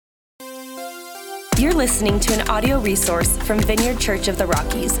You're listening to an audio resource from Vineyard Church of the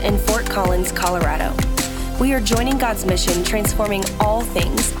Rockies in Fort Collins, Colorado. We are joining God's mission, transforming all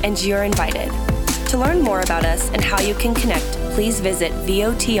things, and you're invited. To learn more about us and how you can connect, please visit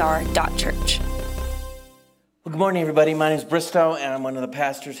votr.church. Well, good morning, everybody. My name is Bristow, and I'm one of the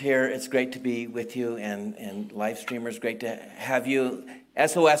pastors here. It's great to be with you, and live streamers, great to have you.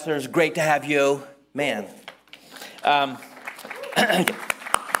 SOSers, great to have you. Man. I'm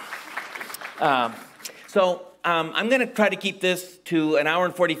going to try to keep this to an hour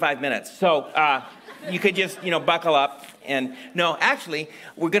and 45 minutes. So you could just, buckle up. And no, actually,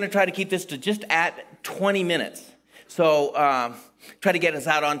 we're going to try to keep this to just at 20 minutes. So try to get us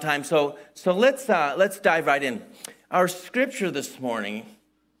out on time. So let's dive right in. Our scripture this morning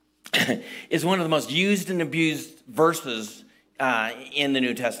is one of the most used and abused verses in the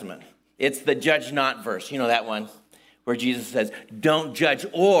New Testament. It's the judge not verse. You know that one where Jesus says, don't judge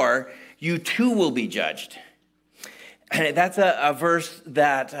or you too will be judged. And that's a verse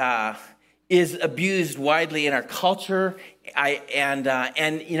that is abused widely in our culture.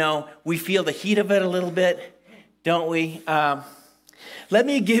 We feel the heat of it a little bit, don't we? Let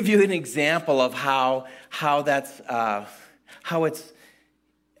me give you an example of how it's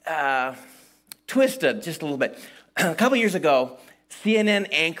twisted just a little bit. A couple years ago, CNN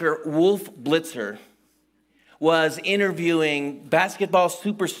anchor Wolf Blitzer was interviewing basketball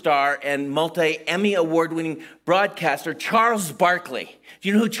superstar and multi-Emmy award-winning broadcaster Charles Barkley. Do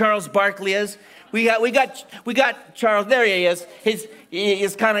you know who Charles Barkley is? We got Charles. There he is.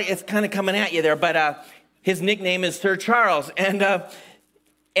 It's kind of coming at you there, but his nickname is Sir Charles, and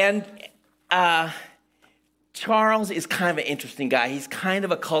Charles is kind of an interesting guy. He's kind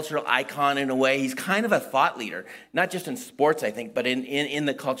of a cultural icon in a way. He's kind of a thought leader, not just in sports, I think, but in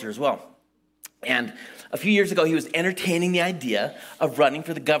the culture as well. And a few years ago, he was entertaining the idea of running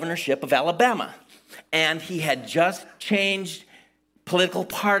for the governorship of Alabama. And he had just changed political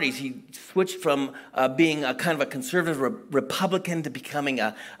parties. He switched from being a kind of a conservative Republican to becoming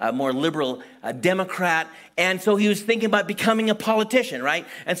a more liberal Democrat. And so he was thinking about becoming a politician, right?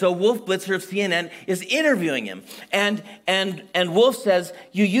 And so Wolf Blitzer of CNN is interviewing him. And Wolf says,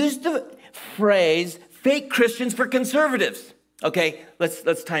 you used the phrase, fake Christians for conservatives. Okay,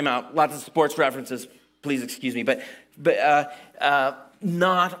 let's time out. Lots of sports references, please excuse me. But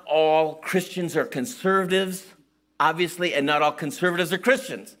not all Christians are conservatives, obviously, and not all conservatives are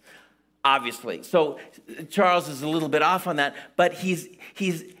Christians, obviously. So Charles is a little bit off on that, but he's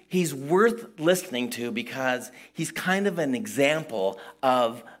worth listening to because he's kind of an example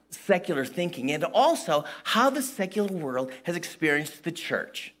of secular thinking and also how the secular world has experienced the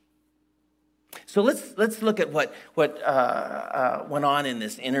church. So let's look at what went on in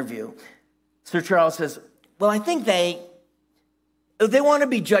this interview. Sir Charles says, well, I think they want to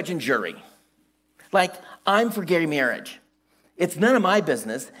be judge and jury. Like, I'm for gay marriage. It's none of my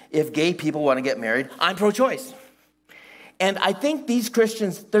business if gay people want to get married. I'm pro-choice. And I think these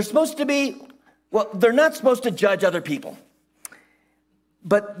Christians, they're not supposed to judge other people.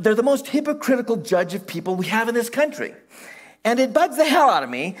 But they're the most hypocritical judge of people we have in this country. And it bugs the hell out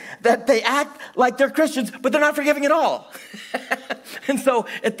of me that they act like they're Christians, but they're not forgiving at all. And so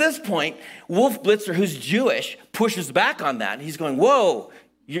at this point, Wolf Blitzer, who's Jewish, pushes back on that. He's going, whoa,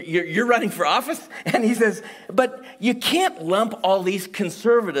 you're running for office? And he says, but you can't lump all these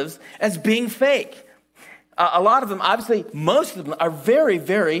conservatives as being fake. A lot of them, obviously, most of them are very,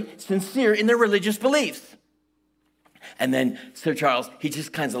 very sincere in their religious beliefs. And then Sir Charles, he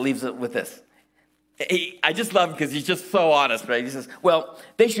just kind of leaves it with this. I just love him because he's just so honest, right? He says, well,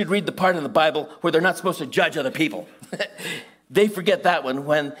 they should read the part of the Bible where they're not supposed to judge other people. They forget that one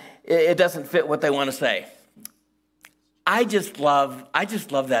when it doesn't fit what they want to say. I just love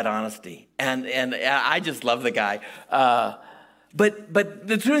that honesty, and I just love the guy. But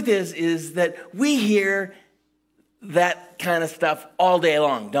the truth is that we hear that kind of stuff all day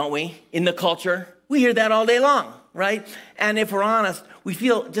long, don't we? In the culture, we hear that all day long, right? And if we're honest, we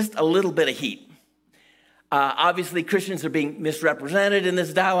feel just a little bit of heat. Obviously, Christians are being misrepresented in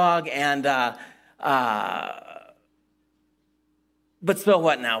this dialogue, but so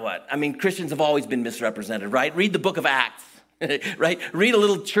what, now what? I mean, Christians have always been misrepresented, right? Read the book of Acts, right? Read a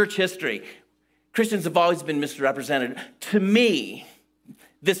little church history. Christians have always been misrepresented. To me,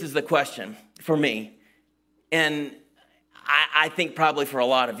 this is the question for me, and I think probably for a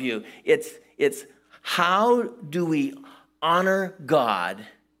lot of you, it's how do we honor God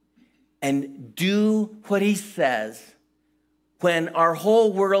and do what he says when our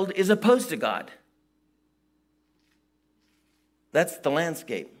whole world is opposed to God? That's the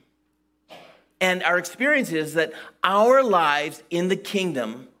landscape. And our experience is that our lives in the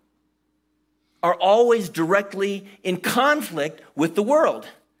kingdom are always directly in conflict with the world.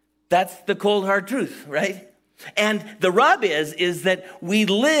 That's the cold, hard truth, right? And the rub is that we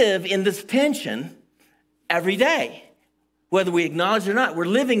live in this tension every day. Whether we acknowledge it or not, we're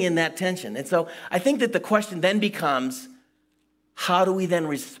living in that tension. And so I think that the question then becomes, how do we then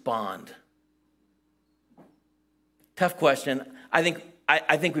respond? Tough question. I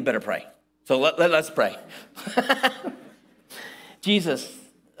think we better pray. So let's pray. Jesus,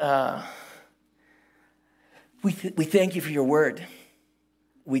 we thank you for your word.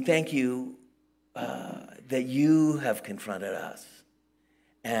 We thank you that you have confronted us.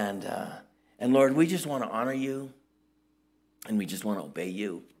 And Lord, we just want to honor you, and we just want to obey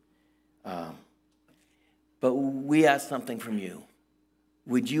you. But we ask something from you.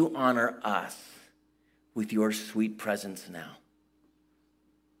 Would you honor us with your sweet presence now?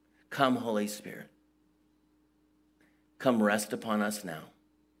 Come, Holy Spirit. Come rest upon us now.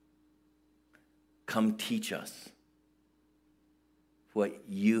 Come teach us what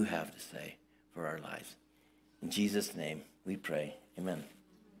you have to say for our lives. In Jesus' name we pray. Amen.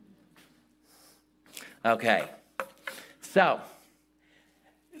 Okay. So,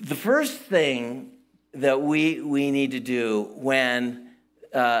 the first thing that we need to do when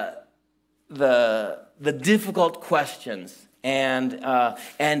the difficult questions and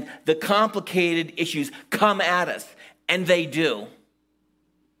the complicated issues come at us, and they do,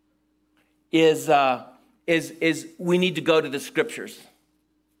 is we need to go to the scriptures.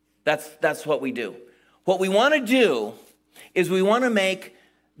 That's what we do. What we want to do is we want to make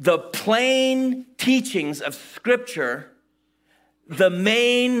the plain teachings of Scripture the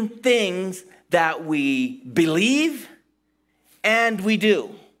main things that we believe and we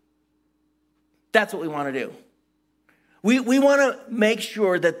do. That's what we want to do. We want to make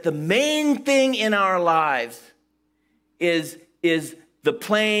sure that the main thing in our lives is the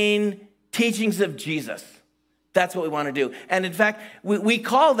plain teachings of Jesus. That's what we want to do. And in fact, we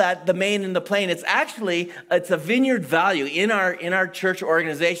call that the main and the plain. It's a vineyard value in our church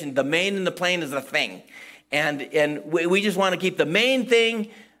organization. The main and the plain is a thing. And we just want to keep the main thing,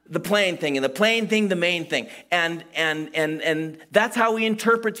 the plain thing, and the plain thing, the main thing. And that's how we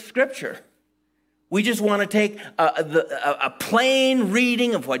interpret Scripture. We just want to take a plain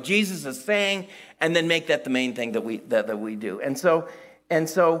reading of what Jesus is saying and then make that the main thing that we do. And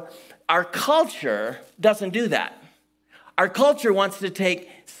so our culture doesn't do that. Our culture wants to take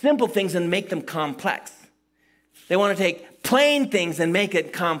simple things and make them complex. They want to take plain things and make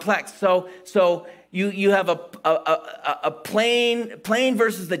it complex. So you have a plain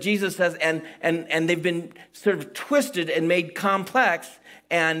verses that Jesus says, and they've been sort of twisted and made complex,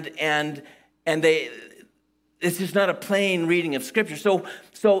 and it's just not a plain reading of Scripture.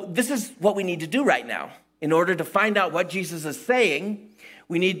 So this is what we need to do right now. In order to find out what Jesus is saying,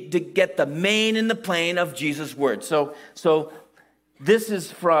 we need to get the main and the plain of Jesus' word. So this is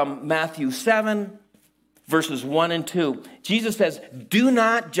from Matthew 7, verses 1 and 2. Jesus says, "Do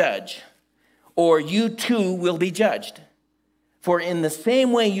not judge, or you too will be judged. For in the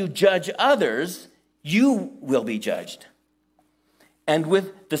same way you judge others, you will be judged. And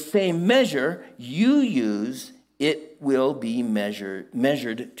with the same measure you use, it will be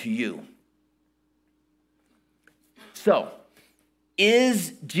measured to you." So,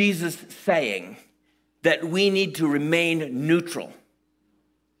 is Jesus saying that we need to remain neutral?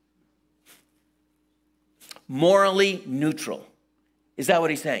 Morally neutral. Is that what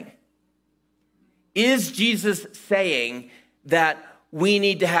he's saying? Is Jesus saying that we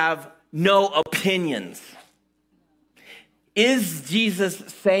need to have no opinions? Is Jesus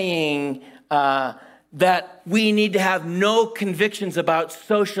saying that we need to have no convictions about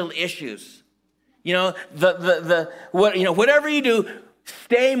social issues? You know, whatever you do,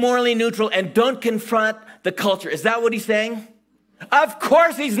 stay morally neutral and don't confront the culture. Is that what he's saying? Of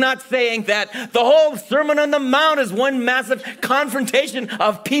course he's not saying that. The whole Sermon on the Mount is one massive confrontation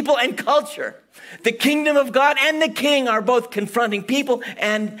of people and culture. The kingdom of God and the king are both confronting people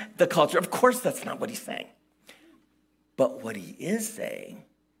and the culture. Of course that's not what he's saying. But what he is saying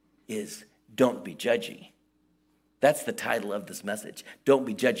is, don't be judgy. That's the title of this message. Don't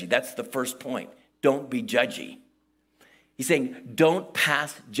be judgy. That's the first point. Don't be judgy. He's saying, don't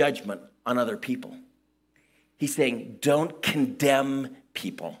pass judgment on other people. He's saying, don't condemn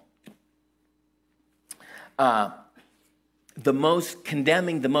people. The most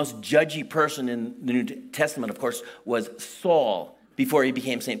condemning, the most judgy person in the New Testament, of course, was Saul before he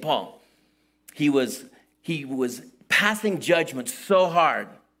became St. Paul. He was passing judgment so hard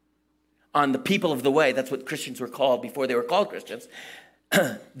on the people of the way, that's what Christians were called before they were called Christians,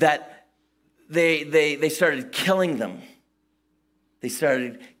 that they started killing them. They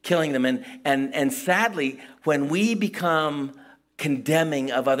started killing them. And sadly, when we become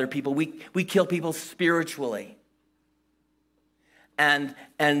condemning of other people, we kill people spiritually. And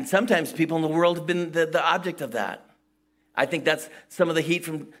sometimes people in the world have been the object of that. I think that's some of the heat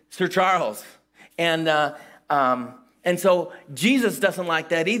from Sir Charles. And so Jesus doesn't like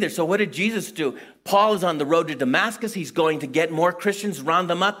that either. So what did Jesus do? Paul is on the road to Damascus. He's going to get more Christians, round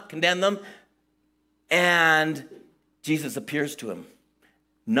them up, condemn them. And Jesus appears to him,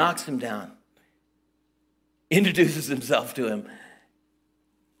 knocks him down, introduces himself to him.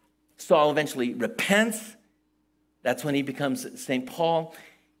 Saul eventually repents. That's when he becomes St. Paul.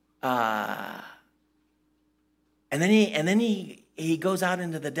 And then he goes out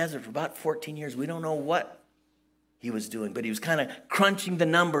into the desert for about 14 years. We don't know what he was doing, but he was kind of crunching the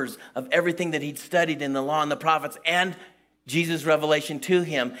numbers of everything that he'd studied in the law and the prophets and Jesus' revelation to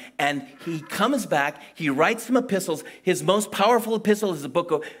him. And he comes back, he writes some epistles. His most powerful epistle is the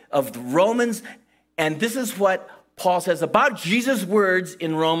book of Romans. And this is what Paul says about Jesus' words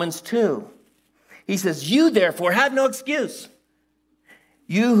in Romans 2. He says, "You therefore have no excuse.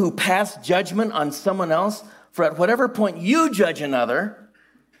 You who pass judgment on someone else, for at whatever point you judge another,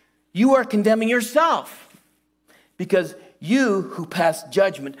 you are condemning yourself. Because you who pass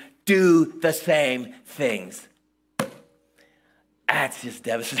judgment do the same things." That's just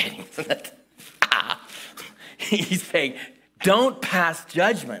devastating, isn't it? He's saying, don't pass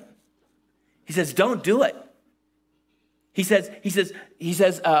judgment. He says, don't do it. He says,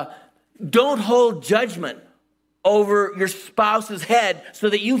 don't hold judgment over your spouse's head so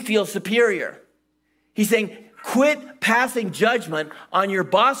that you feel superior. He's saying, quit passing judgment on your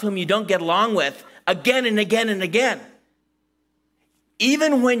boss whom you don't get along with again and again and again.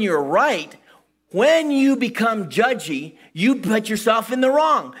 Even when you're right, when you become judgy, you put yourself in the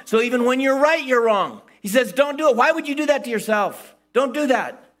wrong. So even when you're right, you're wrong. He says, don't do it. Why would you do that to yourself? Don't do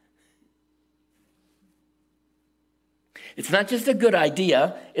that. It's not just a good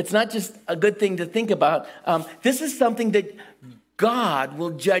idea. It's not just a good thing to think about. This is something that God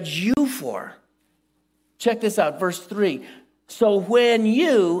will judge you for. Check this out, verse 3. So when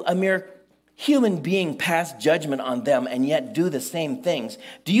you, a mere human being, pass judgment on them and yet do the same things,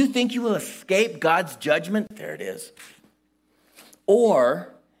 do you think you will escape God's judgment? There it is.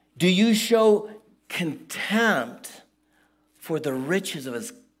 Or do you show contempt for the riches of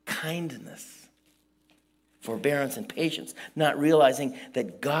his kindness, forbearance, and patience, not realizing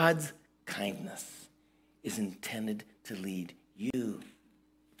that God's kindness is intended to lead you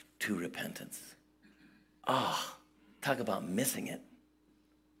to repentance? Oh, talk about missing it.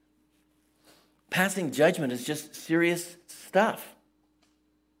 Passing judgment is just serious stuff.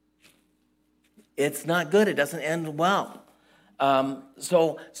 It's not good. It doesn't end well.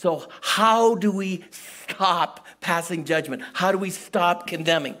 So how do we stop passing judgment? How do we stop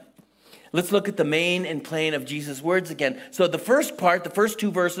condemning? Let's look at the main and plain of Jesus' words again. So the first part, the first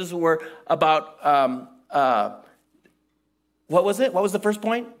two verses were about, what was it? What was the first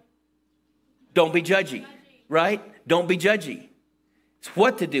point? Don't be judgy, right? Don't be judgy. It's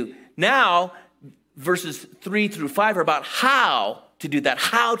what to do. Now, verses 3 through 5 are about how to do that,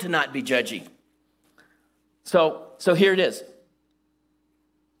 how to not be judgy. So here it is.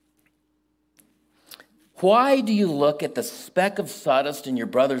 Why do you look at the speck of sawdust in your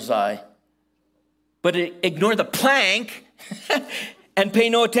brother's eye, but ignore the plank and pay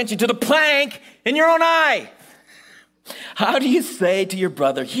no attention to the plank in your own eye? How do you say to your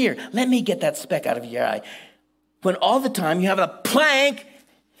brother, "Here, let me get that speck out of your eye," when all the time you have a plank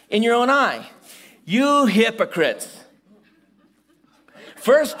in your own eye? You hypocrites.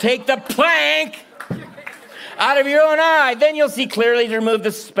 First take the plank out of your own eye, then you'll see clearly to remove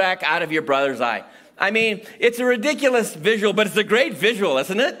the speck out of your brother's eye. I mean, it's a ridiculous visual, but it's a great visual,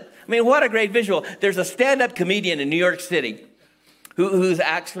 isn't it? I mean, what a great visual. There's a stand-up comedian in New York City who's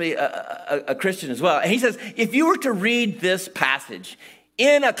actually a Christian as well. And he says, if you were to read this passage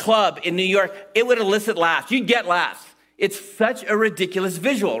in a club in New York, it would elicit laughs. You'd get laughs. It's such a ridiculous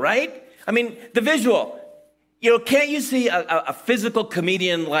visual, right? I mean, the visual. You know, can't you see a physical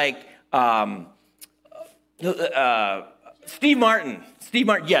comedian like Steve Martin?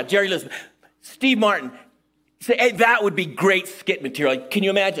 Yeah, Jerry Lewis. Steve Martin. Say, hey, that would be great skit material. Can you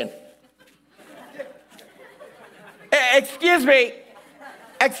imagine? Excuse me.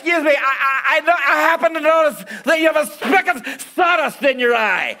 I happen to notice that you have a speck of sawdust in your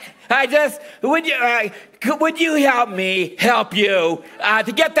eye. Would you help me help you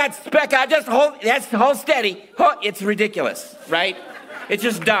to get that speck out? Just hold steady. It's ridiculous, right? It's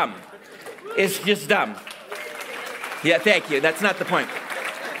just dumb. It's just dumb. Yeah, thank you. That's not the point.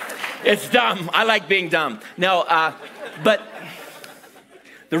 It's dumb. I like being dumb. No, but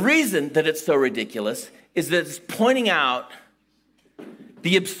The reason that it's so ridiculous is that it's pointing out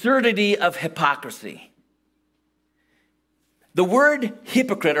the absurdity of hypocrisy. The word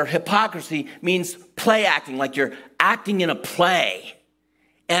hypocrite or hypocrisy means play acting, like you're acting in a play.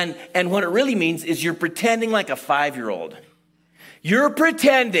 And what it really means is you're pretending like a 5-year-old. You're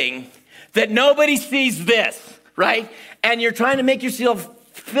pretending that nobody sees this, right? And you're trying to make yourself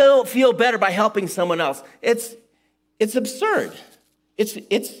feel better by helping someone else. It's absurd.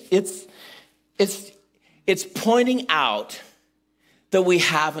 It's pointing out that we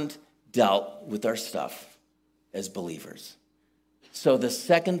haven't dealt with our stuff as believers. So the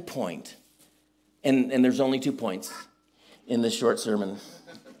second point, and there's only 2 points in this short sermon,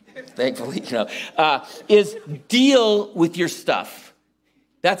 thankfully, is deal with your stuff.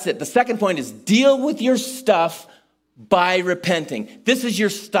 That's it. The second point is deal with your stuff by repenting. This is your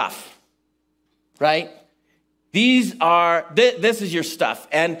stuff, right? This is your stuff.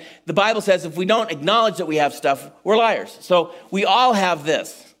 And the Bible says if we don't acknowledge that we have stuff, we're liars. So we all have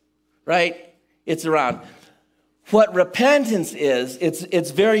this, right? It's around. What repentance is,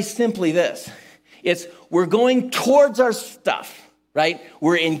 it's very simply this. It's we're going towards our stuff, right?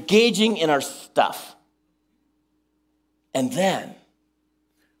 We're engaging in our stuff. And then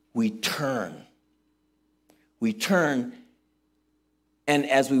we turn. We turn, and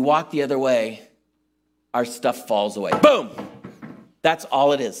as we walk the other way, our stuff falls away. Boom! That's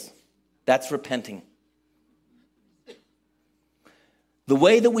all it is. That's repenting. The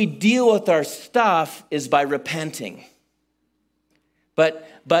way that we deal with our stuff is by repenting. But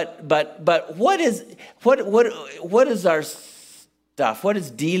what is our stuff? What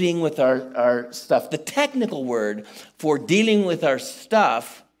is dealing with our stuff? The technical word for dealing with our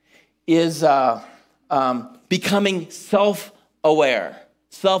stuff is becoming self-aware.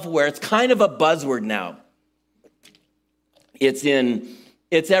 Self-aware. It's kind of a buzzword now. It's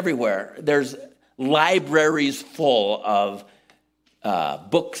everywhere. There's libraries full of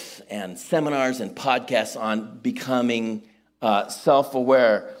books and seminars and podcasts on becoming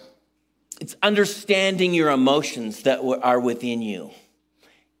self-aware. It's understanding your emotions that are within you.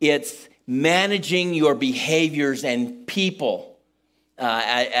 It's managing your behaviors and people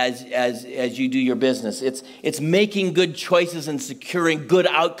as you do your business. It's making good choices and securing good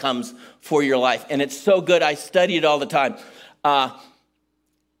outcomes for your life. And it's so good. I study it all the time. But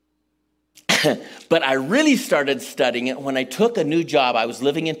I really started studying it when I took a new job. I was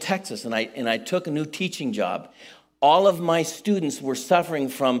living in Texas, and I took a new teaching job. All of my students were suffering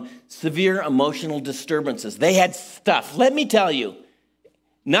from severe emotional disturbances. They had stuff. Let me tell you,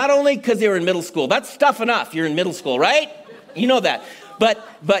 not only because they were in middle school. That's stuff enough. You're in middle school, right? You know that. But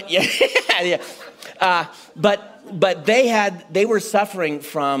yeah. But they were suffering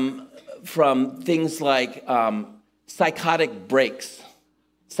from things like psychotic breaks,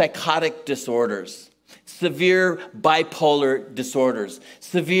 psychotic disorders, severe bipolar disorders,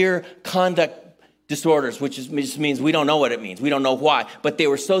 severe conduct disorders, which just means we don't know what it means. We don't know why. But they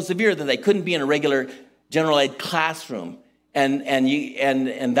were so severe that they couldn't be in a regular general ed classroom. And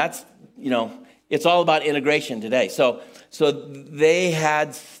that's, it's all about integration today. So they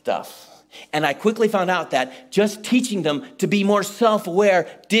had stuff. And I quickly found out that just teaching them to be more self-aware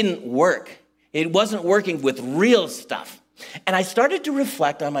didn't work. It wasn't working with real stuff. And I started to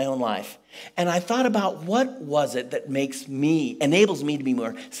reflect on my own life. And I thought about what was it that enables me to be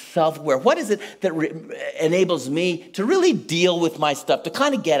more self-aware? What is it that enables me to really deal with my stuff, to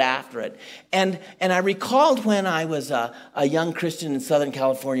kind of get after it? And I recalled when I was a young Christian in Southern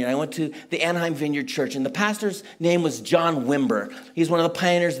California, and I went to the Anaheim Vineyard Church, and the pastor's name was John Wimber. He's one of the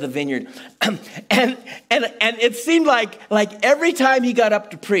pioneers of the vineyard. And it seemed like every time he got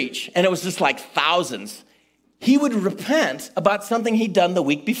up to preach, and it was just like thousands, he would repent about something he'd done the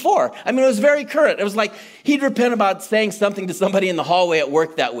week before. I mean, it was very current. It was like he'd repent about saying something to somebody in the hallway at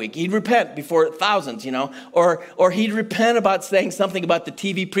work that week. He'd repent before thousands, or he'd repent about saying something about the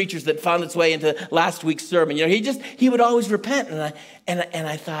TV preachers that found its way into last week's sermon. He would always repent. And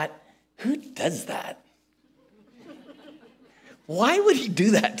I thought, who does that? Why would he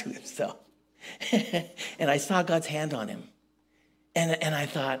do that to himself? And I saw God's hand on him. And I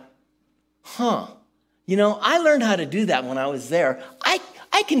thought, I learned how to do that when I was there. I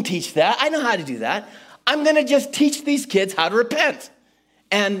can teach that. I know how to do that. I'm going to just teach these kids how to repent.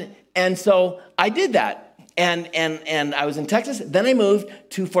 And so I did that. And I was in Texas. Then I moved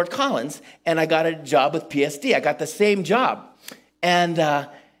to Fort Collins, and I got a job with PSD. I got the same job. And I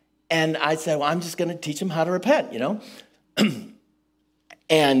said, well, I'm just going to teach them how to repent,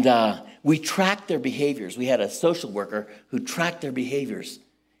 And we tracked their behaviors. We had a social worker who tracked their behaviors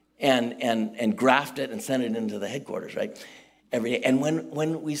and graphed it and sent it into the headquarters, right? every day. And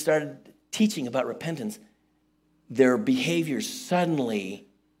when we started teaching about repentance, their behavior suddenly,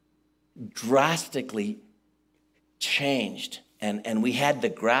 drastically changed. And we had the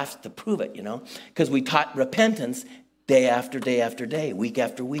graphs to prove it, because we taught repentance day after day after day, week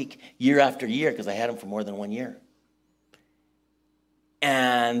after week, year after year, because I had them for more than 1 year.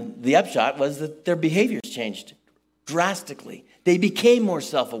 And the upshot was that their behaviors changed drastically. They became more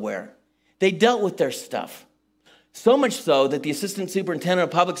self-aware. They dealt with their stuff. So much so that the assistant superintendent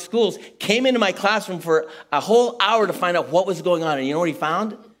of public schools came into my classroom for a whole hour to find out what was going on. And you know what he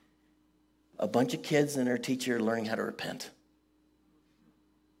found? A bunch of kids and their teacher learning how to repent.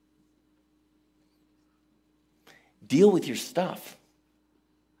 Deal with your stuff.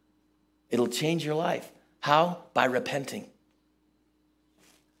 It'll change your life. How? By repenting.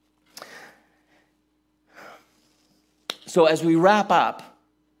 So as we wrap up,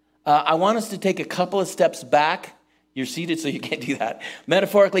 I want us to take a couple of steps back. You're seated, so you can't do that.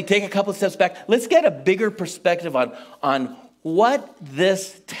 Metaphorically, take a couple of steps back. Let's get a bigger perspective on what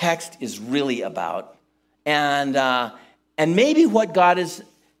this text is really about, and maybe what God is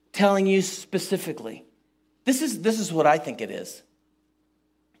telling you specifically. This is what I think it is.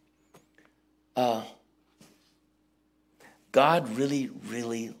 God really,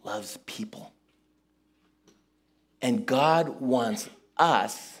 really loves people. And God wants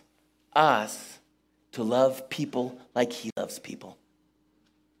us to love people like he loves people.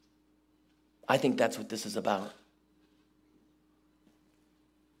 I think that's what this is about.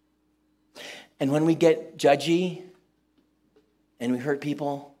 And when we get judgy and we hurt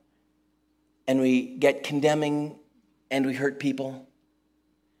people, and we get condemning and we hurt people,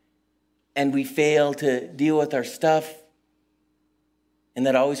 and we fail to deal with our stuff, and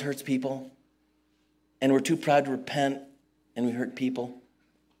that always hurts people, and we're too proud to repent and we hurt people,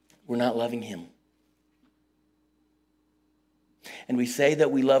 we're not loving him. And we say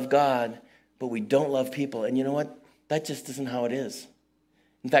that we love God, but we don't love people. And you know what? That just isn't how it is.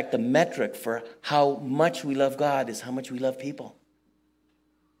 In fact, the metric for how much we love God is how much we love people.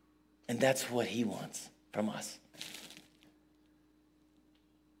 And that's what he wants from us.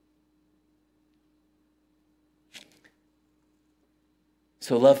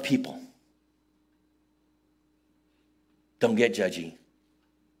 So love people. Don't get judgy.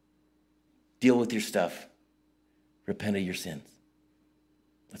 Deal with your stuff. Repent of your sins.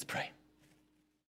 Let's pray.